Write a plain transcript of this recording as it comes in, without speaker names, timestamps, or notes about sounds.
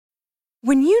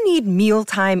When you need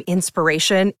mealtime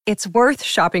inspiration, it's worth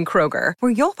shopping Kroger,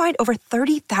 where you'll find over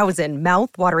 30,000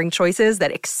 mouth-watering choices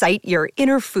that excite your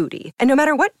inner foodie. And no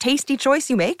matter what tasty choice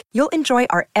you make, you'll enjoy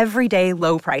our everyday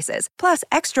low prices, plus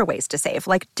extra ways to save,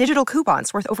 like digital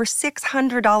coupons worth over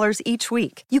 $600 each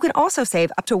week. You can also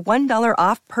save up to $1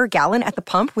 off per gallon at the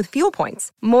pump with fuel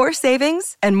points. More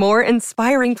savings and more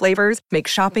inspiring flavors make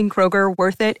shopping Kroger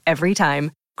worth it every time.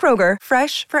 Kroger,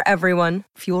 fresh for everyone.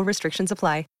 Fuel restrictions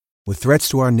apply. With threats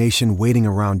to our nation waiting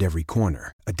around every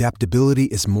corner, adaptability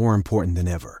is more important than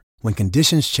ever. When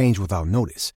conditions change without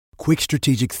notice, quick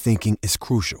strategic thinking is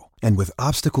crucial. And with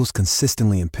obstacles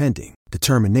consistently impending,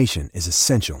 determination is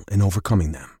essential in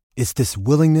overcoming them. It's this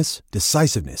willingness,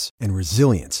 decisiveness, and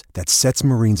resilience that sets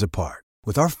Marines apart.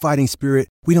 With our fighting spirit,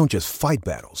 we don't just fight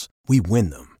battles, we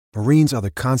win them. Marines are the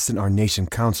constant our nation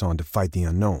counts on to fight the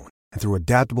unknown. And through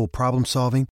adaptable problem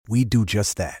solving, we do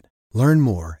just that. Learn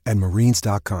more at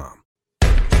marines.com.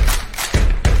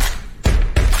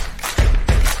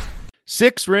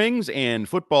 Six Rings and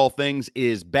Football Things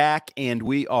is back, and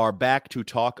we are back to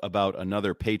talk about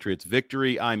another Patriots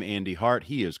victory. I'm Andy Hart.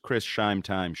 He is Chris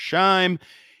Scheimtime Scheim,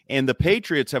 and the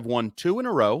Patriots have won 2 in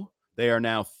a row. They are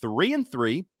now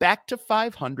 3-3, back to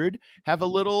 500, have a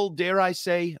little, dare I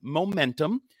say,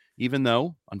 momentum, even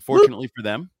though, unfortunately for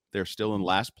them, they're still in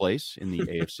last place in the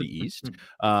AFC East.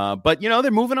 But, you know,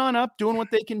 they're moving on up, doing what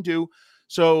they can do.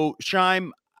 So,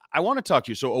 Scheim, I want to talk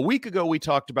to you. So a week ago, we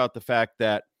talked about the fact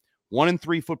that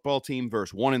 1-3 football team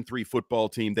versus 1-3 football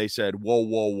team. They said,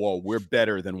 whoa, we're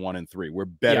better than 1-3. We're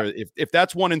better. Yeah. If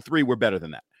that's 1-3, we're better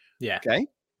than that. Yeah. Okay.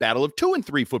 Battle of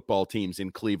 2-3 football teams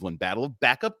in Cleveland. Battle of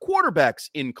backup quarterbacks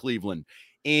in Cleveland.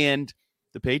 And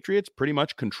the Patriots pretty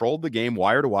much controlled the game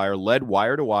wire to wire, led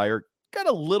wire to wire. Got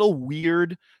a little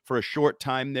weird for a short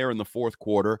time there in the fourth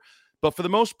quarter, but for the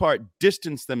most part,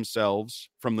 distanced themselves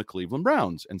from the Cleveland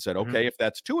Browns and said, okay, if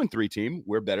that's 2-3 team,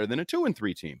 we're better than a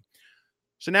 2-3 team.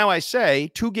 So now I say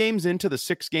 2 games into the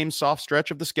 6-game soft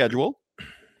stretch of the schedule,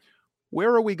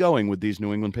 where are we going with these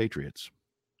New England Patriots?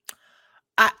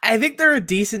 I think they're a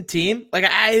decent team. Like,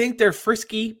 I think they're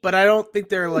frisky, but I don't think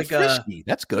they're like frisky.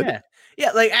 That's good.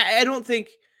 Yeah. Like, I don't think.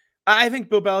 I think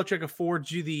Bill Belichick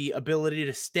affords you the ability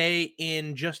to stay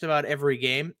in just about every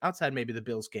game, outside maybe the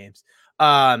Bills games,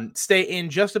 stay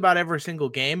in just about every single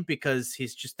game because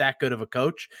he's just that good of a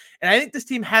coach. And I think this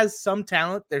team has some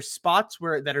talent. There's spots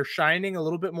that are shining a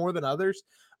little bit more than others.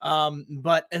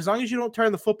 But as long as you don't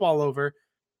turn the football over,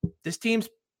 this team's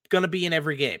going to be in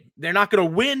every game. They're not going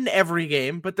to win every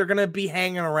game, but they're going to be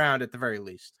hanging around at the very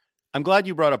least. I'm glad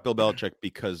you brought up Bill Belichick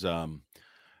because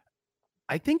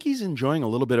I think he's enjoying a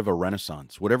little bit of a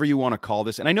renaissance, whatever you want to call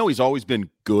this. And I know he's always been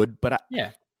good, but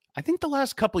I think the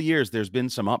last couple of years there's been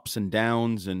some ups and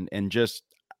downs, and just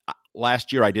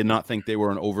last year I did not think they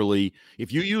were an overly,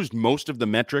 if you used most of the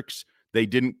metrics, they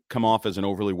didn't come off as an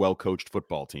overly well-coached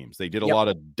football teams. They did a lot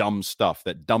of dumb stuff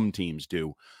that dumb teams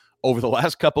do. Over the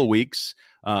last couple of weeks,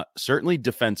 certainly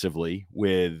defensively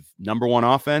with number 1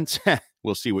 offense,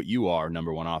 we'll see what you are,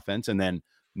 number 1 offense, and then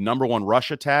number 1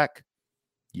 rush attack.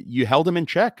 You held him in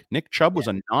check. Nick Chubb was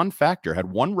a non-factor,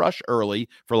 had 1 rush early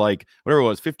for like, whatever it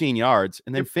was, 15 yards,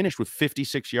 and then finished with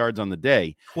 56 yards on the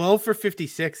day. 12 for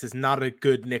 56 is not a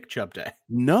good Nick Chubb day.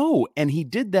 No, and he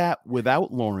did that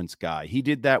without Lawrence Guy. He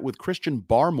did that with Christian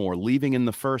Barmore leaving in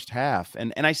the first half.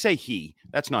 And I say he,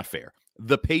 that's not fair.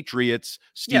 The Patriots,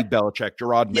 Steve Belichick,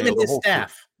 Gerard Mayo, the whole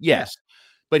staff. Team. Yes,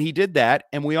 but he did that,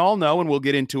 and we all know, and we'll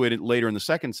get into it later in the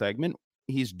second segment,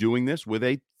 he's doing this with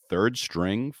a 3rd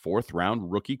string, 4th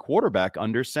round rookie quarterback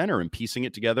under center and piecing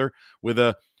it together with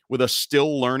a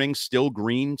still learning, still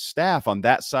green staff on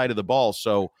that side of the ball.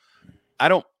 So I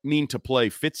don't mean to play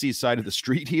Fitzy's side of the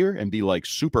street here and be like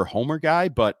super homer guy,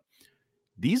 but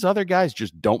these other guys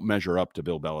just don't measure up to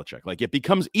Bill Belichick. Like, it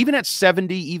becomes, even at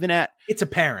 70, even at, it's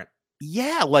apparent.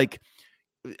 Yeah. Like,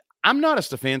 I'm not a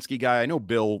Stefanski guy. I know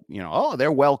Bill,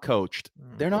 they're well coached.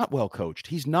 They're not well coached.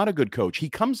 He's not a good coach. He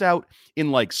comes out in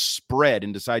like spread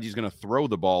and decides he's going to throw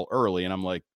the ball early. And I'm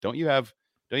like, don't you have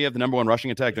the number 1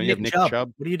 rushing attack? Don't you have Nick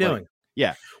Chubb? What are you doing? Like,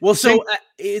 yeah. Well, so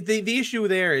the issue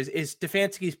there is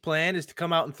Stefanski's plan is to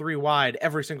come out in 3 wide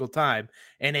every single time.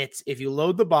 And it's, if you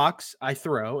load the box, I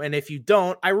throw. And if you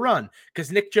don't, I run.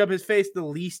 Because Nick Chubb has faced the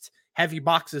least heavy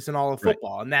boxes in all of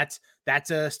football. Right. And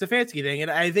that's a Stefanski thing. And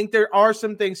I think there are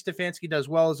some things Stefanski does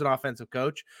well as an offensive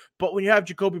coach. But when you have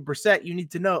Jacoby Brissett, you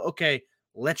need to know, okay,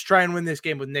 let's try and win this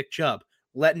game with Nick Chubb.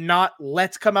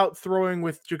 Let's come out throwing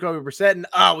with Jacoby Brissett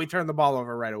and we turn the ball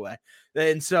over right away.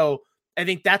 And so I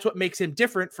think that's what makes him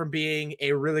different from being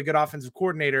a really good offensive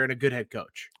coordinator and a good head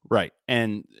coach. Right.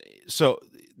 And so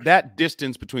that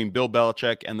distance between Bill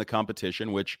Belichick and the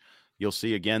competition, which, you'll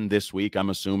see again this week, I'm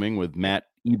assuming, with Matt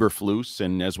Eberflus.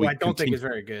 And as I don't think is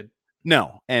very good.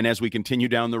 No. And as we continue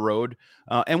down the road,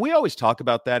 and we always talk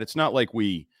about that. It's not like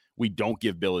we don't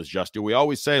give Bill his just due. We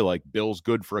always say, like, Bill's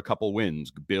good for a couple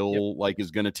wins. Bill, like,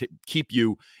 is going to keep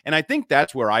you. And I think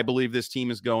that's where I believe this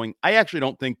team is going. I actually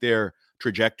don't think their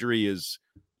trajectory is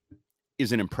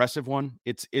an impressive one.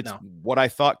 It's what I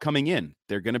thought coming in.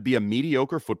 They're going to be a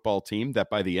mediocre football team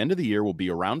that by the end of the year will be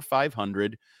around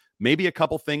 500. Maybe a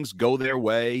couple things go their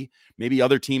way. Maybe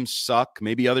other teams suck.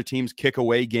 Maybe other teams kick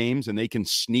away games and they can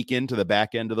sneak into the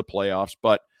back end of the playoffs.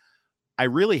 But I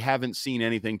really haven't seen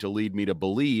anything to lead me to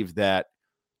believe that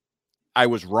I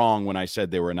was wrong when I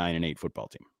said they were a 9-8 football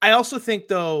team. I also think,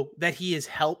 though, that he is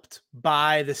helped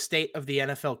by the state of the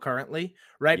NFL currently,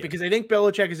 right? Yeah. Because I think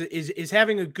Belichick is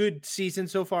having a good season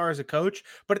so far as a coach,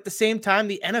 but at the same time,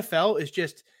 the NFL is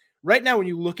just right now, when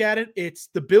you look at it, it's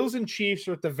the Bills and Chiefs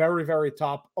are at the very, very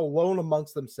top, alone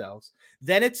amongst themselves.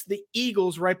 Then it's the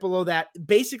Eagles right below that,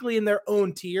 basically in their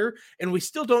own tier. And we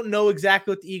still don't know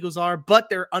exactly what the Eagles are, but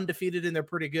they're undefeated and they're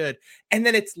pretty good. And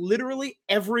then it's literally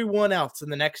everyone else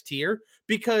in the next tier,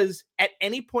 because at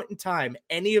any point in time,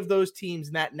 any of those teams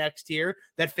in that next tier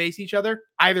that face each other,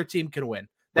 either team can win.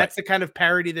 That's right. The kind of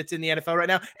parity that's in the NFL right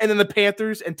now. And then the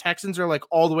Panthers and Texans are like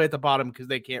all the way at the bottom because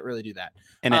they can't really do that.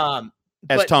 And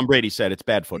as Tom Brady said, it's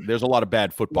bad football. There's a lot of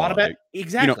bad football.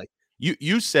 Exactly.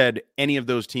 You said any of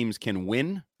those teams can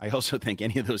win. I also think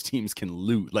any of those teams can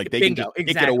lose. Like, they Bingo, can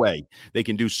just take it away. They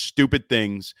can do stupid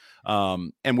things.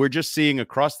 And we're just seeing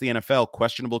across the NFL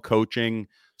questionable coaching,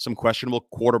 some questionable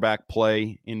quarterback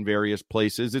play in various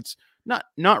places. It's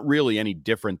not really any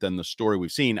different than the story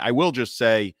we've seen. I will just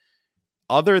say,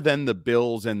 other than the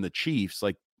Bills and the Chiefs,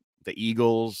 like the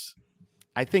Eagles,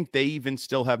 I think they even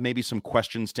still have maybe some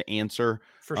questions to answer.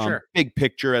 For sure. Big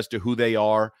picture as to who they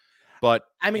are. But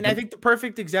I mean, I think the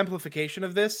perfect exemplification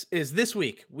of this is this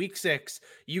week, week 6,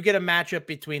 you get a matchup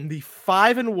between the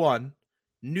 5-1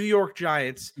 New York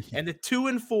Giants and the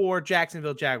 2-4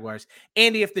 Jacksonville Jaguars.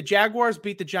 Andy, if the Jaguars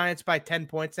beat the Giants by 10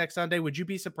 points next Sunday, would you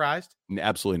be surprised?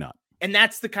 Absolutely not. And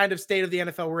that's the kind of state of the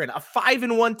NFL we're in. A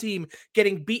 5-1 team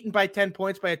getting beaten by 10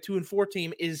 points by a 2-4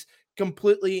 team is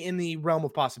completely in the realm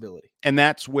of possibility. And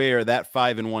that's where that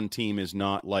 5-1 team is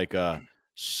not like a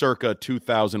circa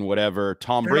 2000 whatever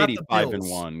Tom Brady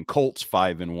 5-1, Colts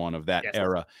 5-1 of that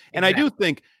era. And exactly. I do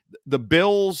think the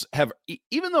Bills have,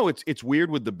 even though it's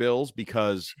weird with the Bills,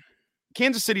 because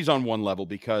Kansas City's on one level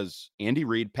because Andy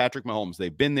Reid, Patrick Mahomes,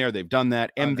 they've been there, they've done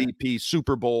that, MVP,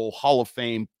 Super Bowl, Hall of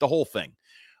Fame, the whole thing.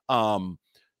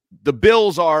 The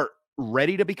Bills are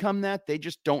ready to become that. They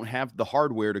just don't have the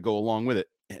hardware to go along with it.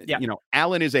 Yeah. You know,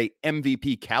 Allen is a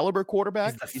MVP caliber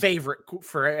quarterback. He's the favorite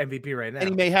for MVP right now. And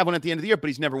he may have one at the end of the year, but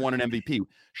he's never won an MVP.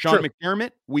 Sean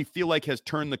McDermott, we feel like, has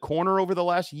turned the corner over the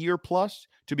last year plus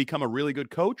to become a really good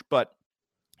coach, but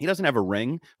he doesn't have a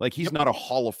ring. Like, he's not a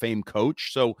Hall of Fame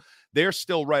coach. So they're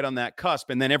still right on that cusp.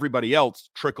 And then everybody else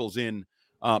trickles in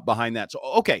behind that. So,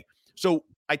 okay. So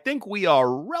I think we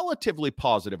are relatively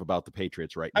positive about the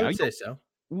Patriots right now. I would say so.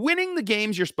 Winning the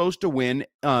games you're supposed to win,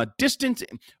 distant,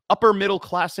 upper middle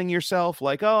classing yourself,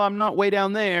 like, oh, I'm not way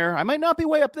down there. I might not be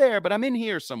way up there, but I'm in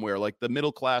here somewhere, like the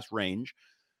middle class range.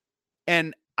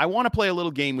 And I want to play a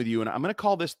little game with you, and I'm going to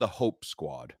call this the Hope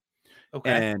Squad.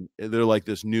 Okay. And they're like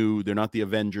this new, they're not the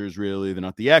Avengers, really. They're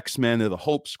not the X-Men. They're the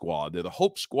Hope Squad. They're the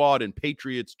Hope Squad in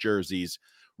Patriots jerseys.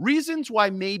 Reasons why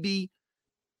maybe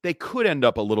they could end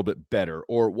up a little bit better,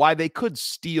 or why they could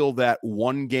steal that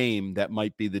one game that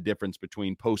might be the difference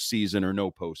between postseason or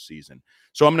no postseason.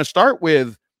 So I'm going to start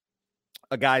with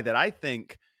a guy that I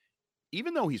think,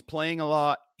 even though he's playing a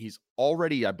lot, he's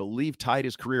already, I believe, tied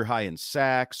his career high in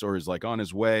sacks or is like on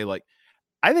his way. Like,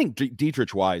 I think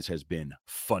Dietrich Wise has been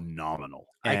phenomenal.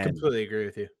 I completely agree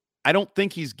with you. I don't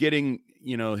think he's getting,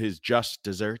 his just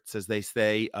desserts, as they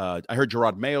say. I heard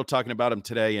Gerard Mayo talking about him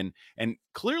today, and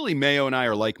clearly Mayo and I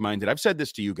are like-minded. I've said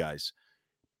this to you guys.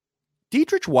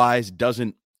 Dietrich Wise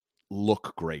doesn't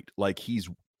look great. Like, he's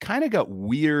kind of got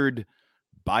weird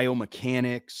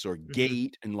biomechanics or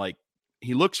gait, and like,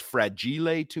 he looks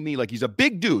fragile to me. Like, he's a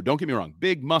big dude. Don't get me wrong.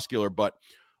 Big, muscular, but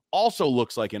also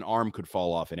looks like an arm could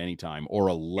fall off at any time, or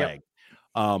a leg.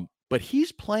 Yep. But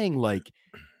he's playing like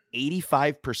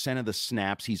 85% of the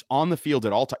snaps. He's on the field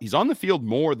at all times. He's on the field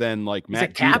more than like Matt. He's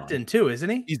a captain too, isn't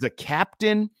he? He's a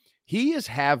captain. He is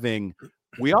having,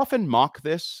 we often mock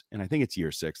this, and I think it's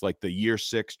year 6, like the year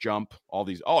 6 jump, all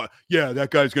these, oh yeah,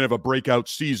 that guy's going to have a breakout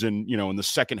season, in the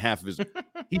second half of his,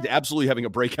 he's absolutely having a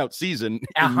breakout season.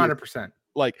 100%.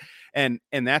 Like, and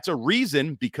that's a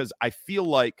reason, because I feel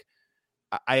like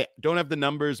I don't have the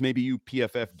numbers. Maybe you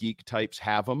PFF geek types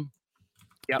have them.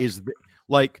 Yep.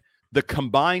 Like, the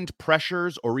combined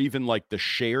pressures or even like the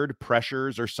shared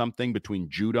pressures or something between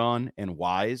Judon and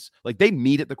Wise, like they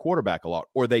meet at the quarterback a lot,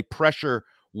 or they pressure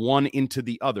one into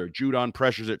the other. Judon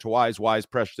pressures it to Wise, Wise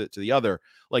pressures it to the other.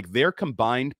 Like their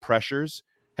combined pressures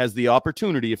has the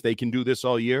opportunity, if they can do this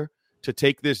all year, to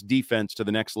take this defense to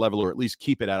the next level, or at least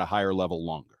keep it at a higher level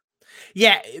longer.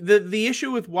 Yeah, the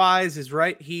issue with Wise is,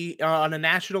 right, he on a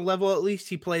national level at least,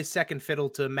 he plays second fiddle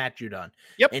to Matt Judon.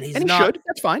 Yep, and he should.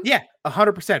 That's fine. Yeah,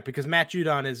 100%, because Matt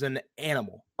Judon is an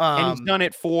animal. And he's done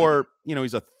it for,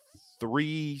 he's a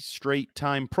 3 straight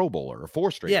time Pro Bowler, or 4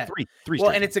 straight. Yeah. Three well,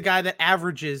 straight. And it's a guy that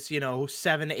averages,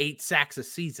 7-8 sacks a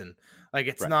season. Like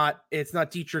it's not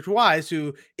Dietrich Wise,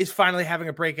 who is finally having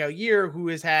a breakout year, who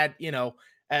has had,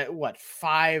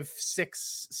 5-6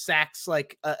 sacks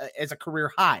as a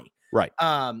career high. Right.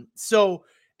 So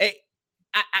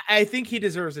I think he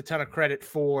deserves a ton of credit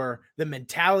for the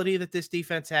mentality that this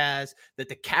defense has, that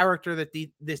the character that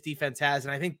this defense has.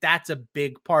 And I think that's a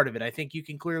big part of it. I think you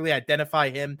can clearly identify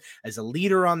him as a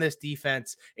leader on this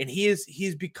defense, and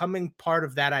he's becoming part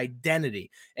of that identity.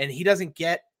 And he doesn't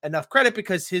get enough credit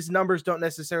because his numbers don't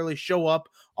necessarily show up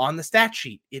on the stat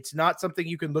sheet. It's not something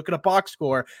you can look at a box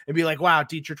score and be like, wow,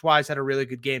 Dietrich Wise had a really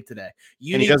good game today.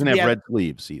 And he doesn't have red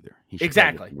sleeves either. He should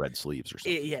exactly have red sleeves or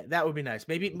something. Yeah, that would be nice.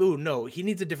 Maybe, no, he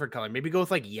needs a different color. Maybe go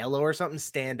with like yellow or something,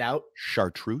 stand out.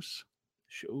 Chartreuse.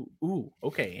 Ooh,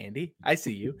 okay, Andy. I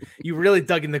see you. You really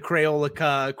dug in the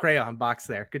Crayola crayon box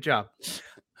there. Good job.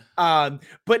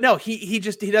 But no, he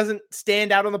doesn't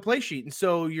stand out on the play sheet. And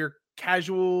so your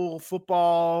casual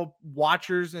football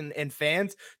watchers and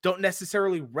fans don't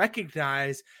necessarily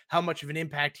recognize how much of an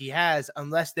impact he has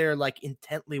unless they're like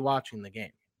intently watching the game.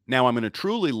 Now I'm going to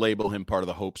truly label him part of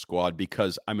the Hope Squad,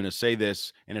 because I'm going to say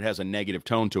this, and it has a negative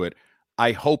tone to it.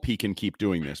 I hope he can keep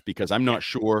doing this, because I'm not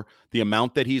sure the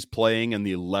amount that he's playing and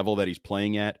the level that he's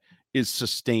playing at is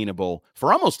sustainable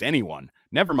for almost anyone.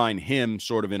 Never mind him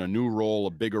sort of in a new role,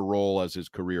 a bigger role as his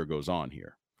career goes on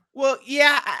here. Well,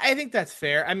 yeah, I think that's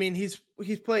fair. I mean, he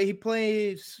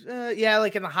plays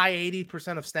like in the high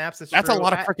 80% of snaps. That's a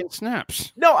lot of freaking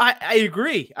snaps. No, I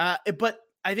agree. But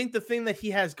I think the thing that he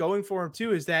has going for him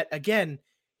too is that, again,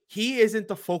 he isn't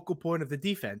the focal point of the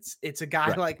defense. It's a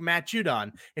guy like Matt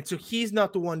Judon. And so he's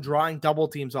not the one drawing double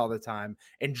teams all the time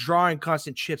and drawing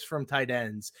constant chips from tight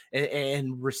ends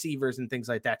and receivers and things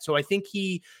like that. So I think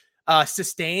he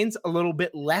sustains a little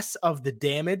bit less of the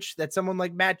damage that someone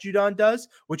like Matt Judon does,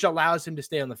 which allows him to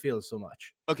stay on the field so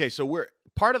much. Okay, so we're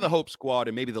part of the Hope Squad,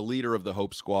 and maybe the leader of the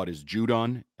Hope Squad is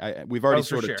Judon. We've already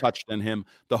sort of touched on him.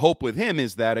 The hope with him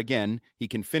is that, again, he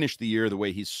can finish the year the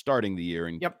way he's starting the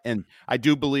year. And I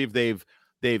do believe they've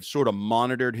sort of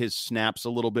monitored his snaps a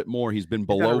little bit more. He's been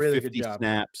below 50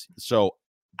 snaps. So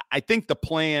I think the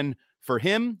plan for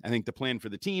him, I think the plan for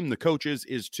the team, the coaches,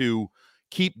 is to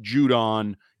keep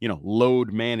Judon,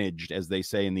 load managed, as they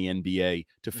say in the NBA,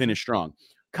 to finish strong.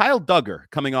 Kyle Duggar,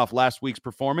 coming off last week's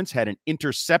performance, had an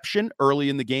interception early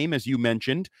in the game, as you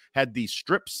mentioned, had the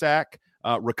strip sack,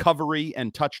 recovery,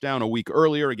 and touchdown a week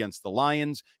earlier against the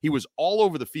Lions. He was all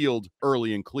over the field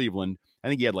early in Cleveland. I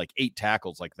think he had like 8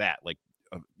 tackles like that,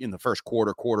 in the first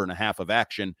quarter and a half of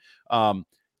action.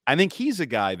 I think he's a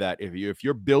guy that if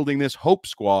you're building this Hope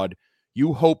Squad,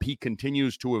 you hope he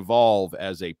continues to evolve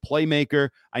as a playmaker.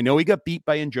 I know he got beat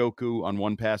by Njoku on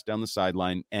one pass down the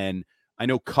sideline, and I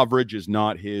know coverage is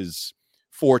not his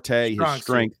forte, his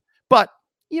strength. But,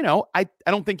 I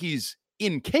don't think he's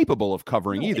incapable of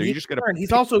covering either. You just got to.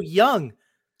 He's also young.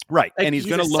 Right. And he's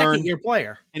going to learn. Second-year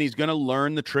player. And he's going to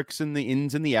learn the tricks and the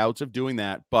ins and the outs of doing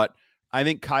that. But I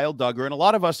think Kyle Duggar, and a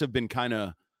lot of us have been kind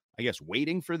of, I guess,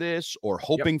 waiting for this or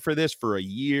hoping for this for a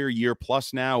year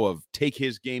plus now, of take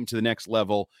his game to the next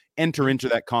level, enter into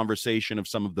that conversation of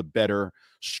some of the better,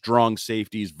 strong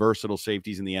safeties, versatile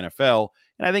safeties in the NFL.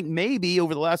 And I think maybe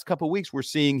over the last couple of weeks, we're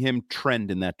seeing him trend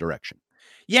in that direction.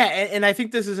 Yeah, and I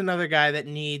think this is another guy that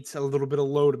needs a little bit of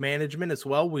load management as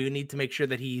well. We need to make sure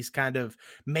that he's kind of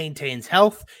maintains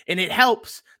health. And it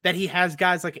helps that he has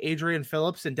guys like Adrian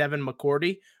Phillips and Devin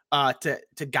McCourty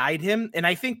to guide him. And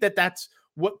I think that that's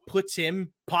what puts him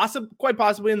quite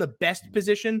possibly in the best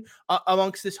position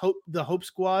amongst the Hope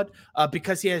Squad,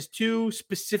 because he has 2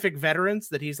 specific veterans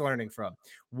that he's learning from.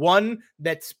 One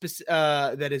that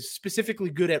is specifically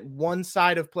good at one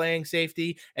side of playing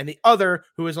safety, and the other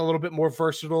who is a little bit more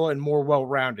versatile and more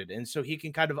well-rounded. And so he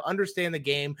can kind of understand the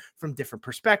game from different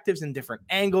perspectives and different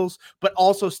angles, but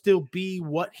also still be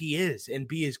what he is and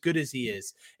be as good as he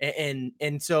is.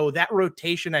 And so that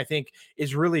rotation, I think,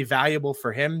 is really valuable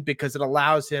for him, because it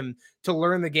allows him to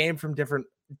learn the game from different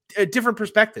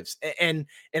perspectives. And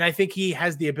I think he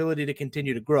has the ability to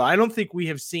continue to grow. I don't think we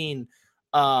have seen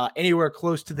anywhere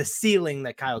close to the ceiling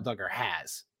that Kyle Duggar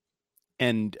has.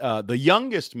 And the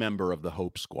youngest member of the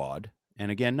Hope Squad, and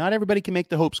again, not everybody can make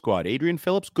the Hope Squad. Adrian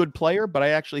Phillips, good player, but I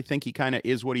actually think he kind of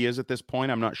is what he is at this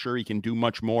point. I'm not sure he can do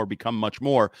much more, become much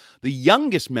more. The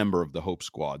youngest member of the Hope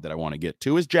Squad that I want to get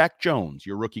to is Jack Jones,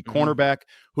 your rookie cornerback,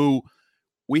 who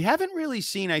we haven't really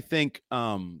seen, I think,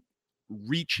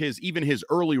 reach his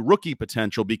early rookie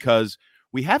potential because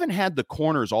we haven't had the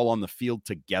corners all on the field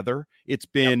together. It's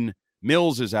been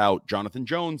Mills is out, Jonathan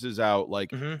Jones is out.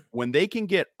 Like when they can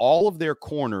get all of their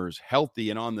corners healthy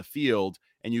and on the field,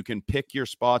 and you can pick your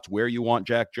spots where you want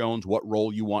Jack Jones, what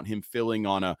role you want him filling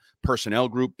on a personnel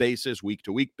group basis, week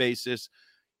to week basis.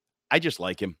 I just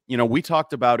like him. You know, we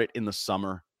talked about it in the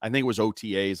summer. I think it was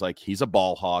OTAs. Like, he's a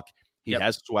ball hawk. He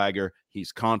has swagger.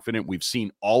 He's confident. We've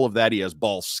seen all of that. He has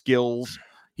ball skills.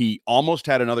 He almost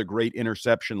had another great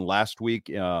interception last week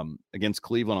against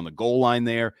Cleveland on the goal line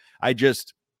there.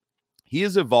 He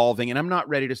is evolving, and I'm not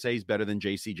ready to say he's better than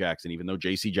J.C. Jackson, even though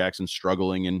J.C. Jackson's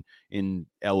struggling in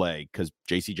L.A. because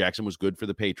J.C. Jackson was good for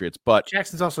the Patriots. But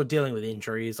Jackson's also dealing with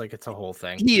injuries. Like, it's a whole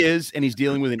thing. He is, and he's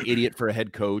dealing with an idiot for a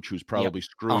head coach who's probably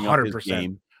screwing 100%. Up his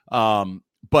game.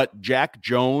 But Jack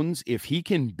Jones, if he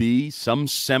can be some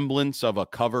semblance of a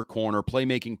cover corner,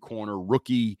 playmaking corner,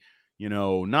 rookie, you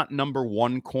know, not number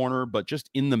one corner, but just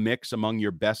in the mix among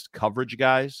your best coverage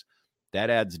guys, that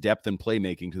adds depth and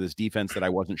playmaking to this defense that I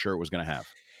wasn't sure it was going to have.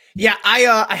 Yeah,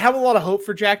 I have a lot of hope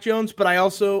for Jack Jones, but I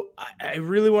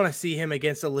really want to see him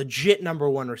against a legit number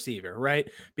one receiver, right?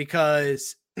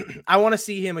 Because I want to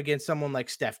see him against someone like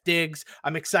Steph Diggs.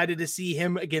 I'm excited to see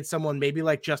him against someone maybe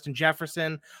like Justin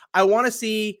Jefferson. I want to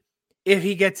see if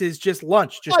he gets his just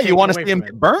lunch. You want to see him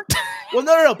get burnt? Well,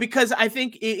 no, because I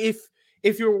think if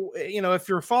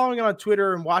you're following him on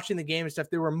Twitter and watching the game and stuff,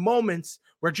 there were moments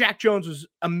where Jack Jones was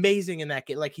amazing in that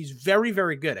game. Like, he's very,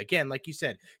 very good. Again, like you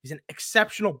said, he's an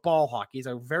exceptional ball hawk. He's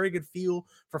a very good feel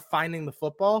for finding the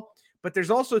football. But there's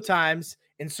also times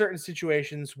in certain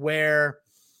situations where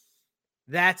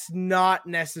that's not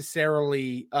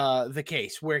necessarily the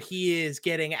case, where he is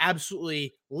getting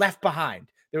absolutely left behind.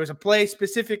 There was a play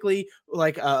specifically,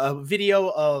 like a video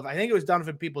of, I think it was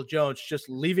Donovan Peoples-Jones just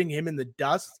leaving him in the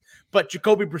dust, but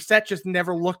Jacoby Brissett just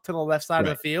never looked to the left side of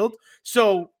the field.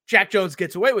 So Jack Jones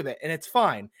gets away with it, and it's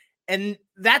fine. And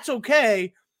that's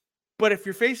okay. But if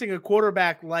you're facing a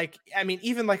quarterback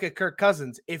even like a Kirk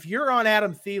Cousins, if you're on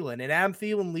Adam Thielen and Adam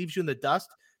Thielen leaves you in the dust,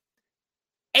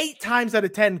 8 times out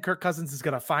of 10, Kirk Cousins is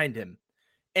going to find him.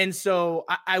 And so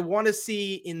I want to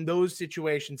see in those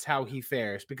situations how he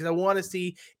fares, because I want to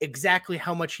see exactly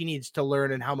how much he needs to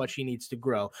learn and how much he needs to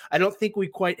grow. I don't think we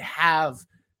quite have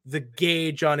the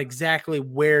gauge on exactly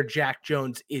where Jack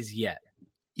Jones is yet.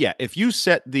 Yeah, if you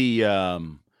set the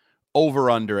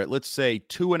over-under at, let's say,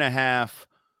 2.5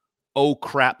 oh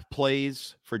crap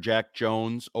plays for Jack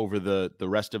Jones over the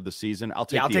rest of the season, I'll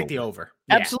take the over.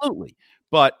 Absolutely.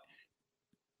 But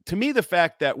to me, the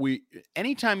fact that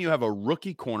anytime you have a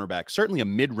rookie cornerback, certainly a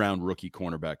mid-round rookie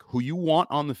cornerback, who you want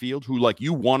on the field, who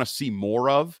you want to see more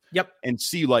of, and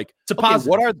see it's a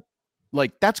positive.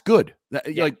 That's good.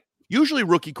 Usually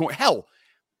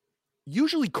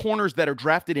usually corners that are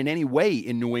drafted in any way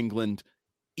in New England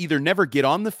either never get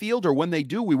on the field, or when they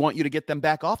do, we want you to get them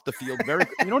back off the field. You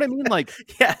know what I mean?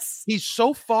 Yes, he's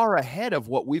so far ahead of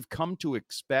what we've come to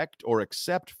expect or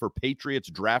accept for Patriots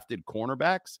drafted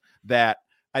cornerbacks that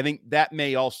I think that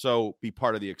may also be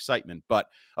part of the excitement. But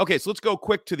okay, so let's go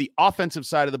quick to the offensive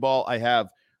side of the ball. I have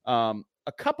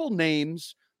a couple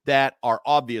names that are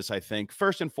obvious, I think.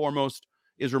 First and foremost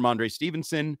is Ramondre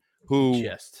Stevenson, who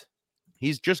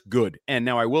he's just good. And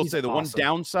now I will say the one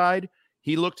downside,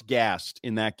 he looked gassed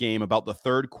in that game. About the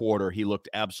third quarter, he looked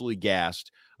absolutely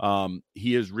gassed.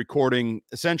 He is recording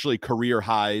essentially career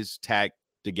highs tagged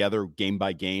together game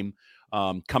by game,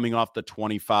 coming off the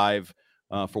 25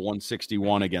 for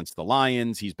 161 against the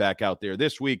Lions. He's back out there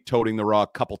this week, toting the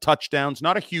rock, couple touchdowns,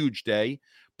 not a huge day,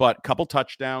 but couple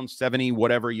touchdowns, 70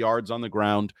 whatever yards on the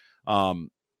ground.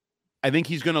 I think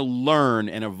he's going to learn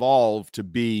and evolve to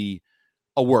be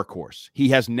a workhorse. He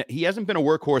hasn't been a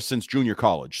workhorse since junior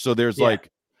college. So there's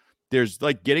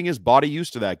getting his body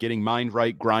used to that, getting mind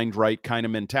right, grind right kind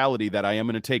of mentality that I am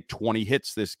going to take 20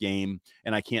 hits this game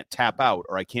and I can't tap out,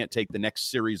 or I can't take the next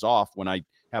series off when I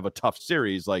have a tough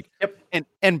series.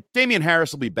 And Damian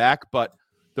Harris will be back, but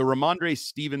the Ramondre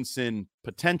Stevenson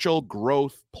potential,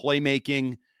 growth,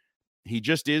 playmaking, he's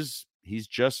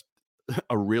just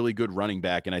a really good running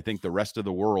back. And I think the rest of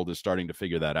the world is starting to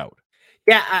figure that out.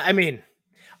 Yeah. I mean,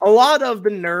 a lot of the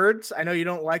nerds, I know you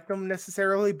don't like them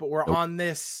necessarily, but we're on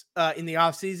this in the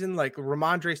offseason. Like,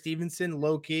 Ramondre Stevenson,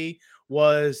 low key,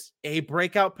 was a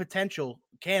breakout potential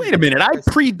Wait a minute. I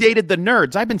predated the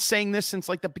nerds. I've been saying this since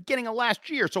like the beginning of last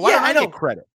year. So why don't I get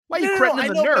credit? Why are you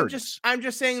crediting the nerds? I'm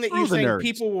just saying that you're saying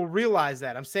people will realize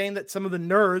that. I'm saying that some of the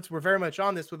nerds were very much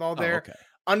on this with all their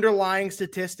underlying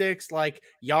statistics, like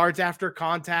yards after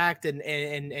contact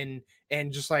and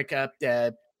just like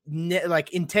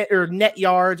net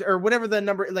yards or whatever the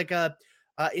number, like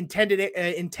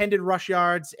intended rush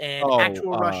yards and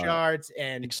actual rush yards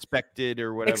and expected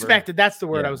or whatever. Expected. That's the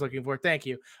word I was looking for. Thank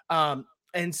you.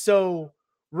 And so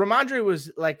Rhamondre was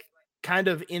like kind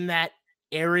of in that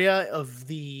area of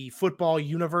the football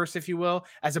universe, if you will,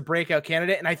 as a breakout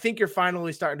candidate. And I think you're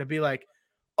finally starting to be like,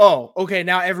 oh, okay,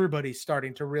 now everybody's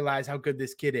starting to realize how good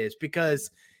this kid is,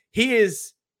 because he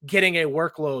is getting a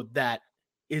workload that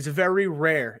is very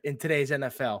rare in today's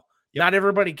NFL. Not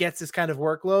everybody gets this kind of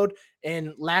workload.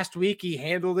 And last week he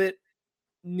handled it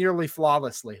nearly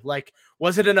flawlessly. Like,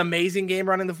 was it an amazing game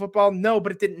running the football? No,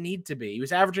 but it didn't need to be. He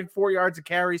was averaging 4 yards a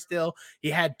carry still. He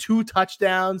had 2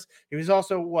 touchdowns. He was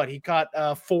also he caught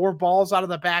 4 balls out of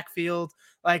the backfield.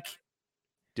 Like,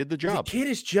 did the job. The kid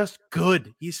is just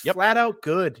good. He's flat out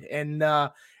good. And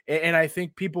I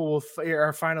think people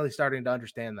are finally starting to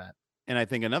understand that. And I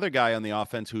think another guy on the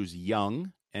offense who's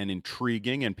young and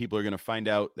intriguing, and people are going to find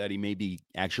out that he may be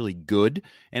actually good.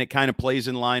 And it kind of plays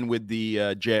in line with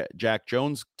the Jack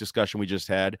Jones discussion we just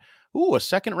had. Ooh, a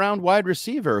second-round wide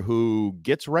receiver who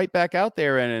gets right back out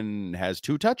there and has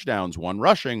 2 touchdowns, 1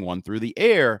 rushing, 1 through the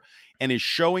air, and is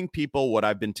showing people what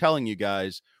I've been telling you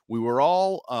guys. We were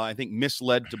all, I think,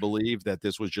 misled to believe that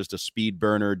this was just a speed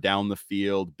burner, down the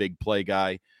field, big play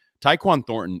guy. Tyquan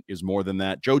Thornton is more than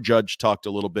that. Joe Judge talked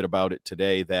a little bit about it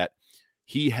today, that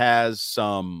he has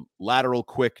some lateral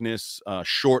quickness,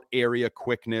 short area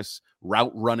quickness,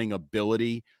 route running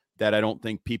ability that I don't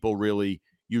think people really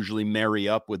usually marry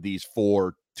up with these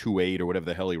 4.28 or whatever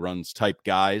the hell he runs type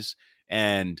guys.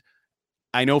 And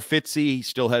I know Fitzy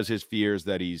still has his fears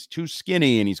that he's too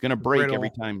skinny and he's going to break every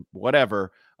time,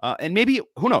 whatever. And maybe,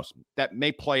 who knows, that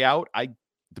may play out.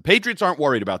 The Patriots aren't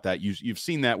worried about that. You've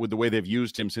seen that with the way they've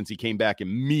used him since he came back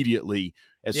immediately.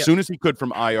 As soon as he could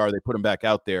from IR, they put him back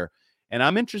out there. And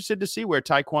I'm interested to see where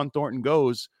Tyquan Thornton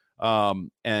goes,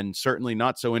 and certainly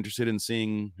not so interested in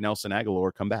seeing Nelson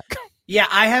Agholor come back. Yeah,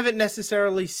 I haven't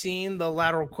necessarily seen the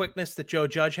lateral quickness that Joe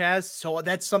Judge has, so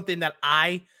that's something that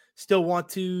I still want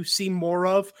to see more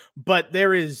of. But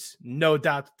there is no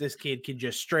doubt that this kid can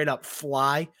just straight up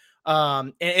fly.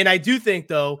 And I do think,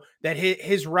 though, that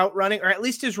his route running, or at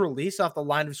least his release off the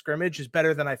line of scrimmage, is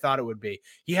better than I thought it would be.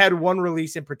 He had one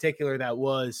release in particular that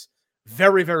was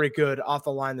very, very good off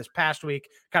the line this past week,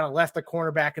 kind of left the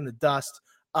cornerback in the dust.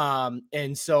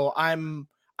 And so I'm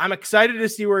excited to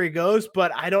see where he goes,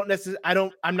 but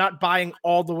I'm not buying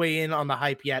all the way in on the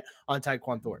hype yet on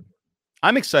Tyquan Thornton.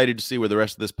 I'm excited to see where the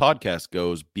rest of this podcast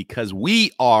goes, because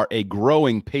we are a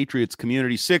growing Patriots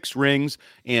community. 6 rings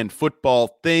and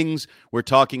football things. We're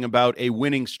talking about a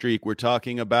winning streak. We're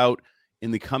talking about,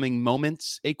 in the coming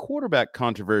moments, a quarterback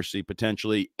controversy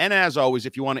potentially. And as always,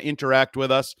 if you want to interact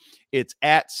with us, it's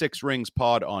at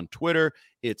 6ringspod on Twitter.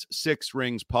 It's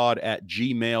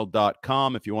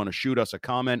 6ringspod@gmail.com if you want to shoot us a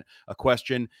comment, a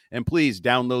question. And please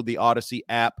download the Odyssey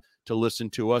app to listen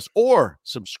to us, or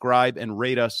subscribe and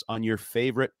rate us on your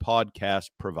favorite podcast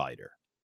provider.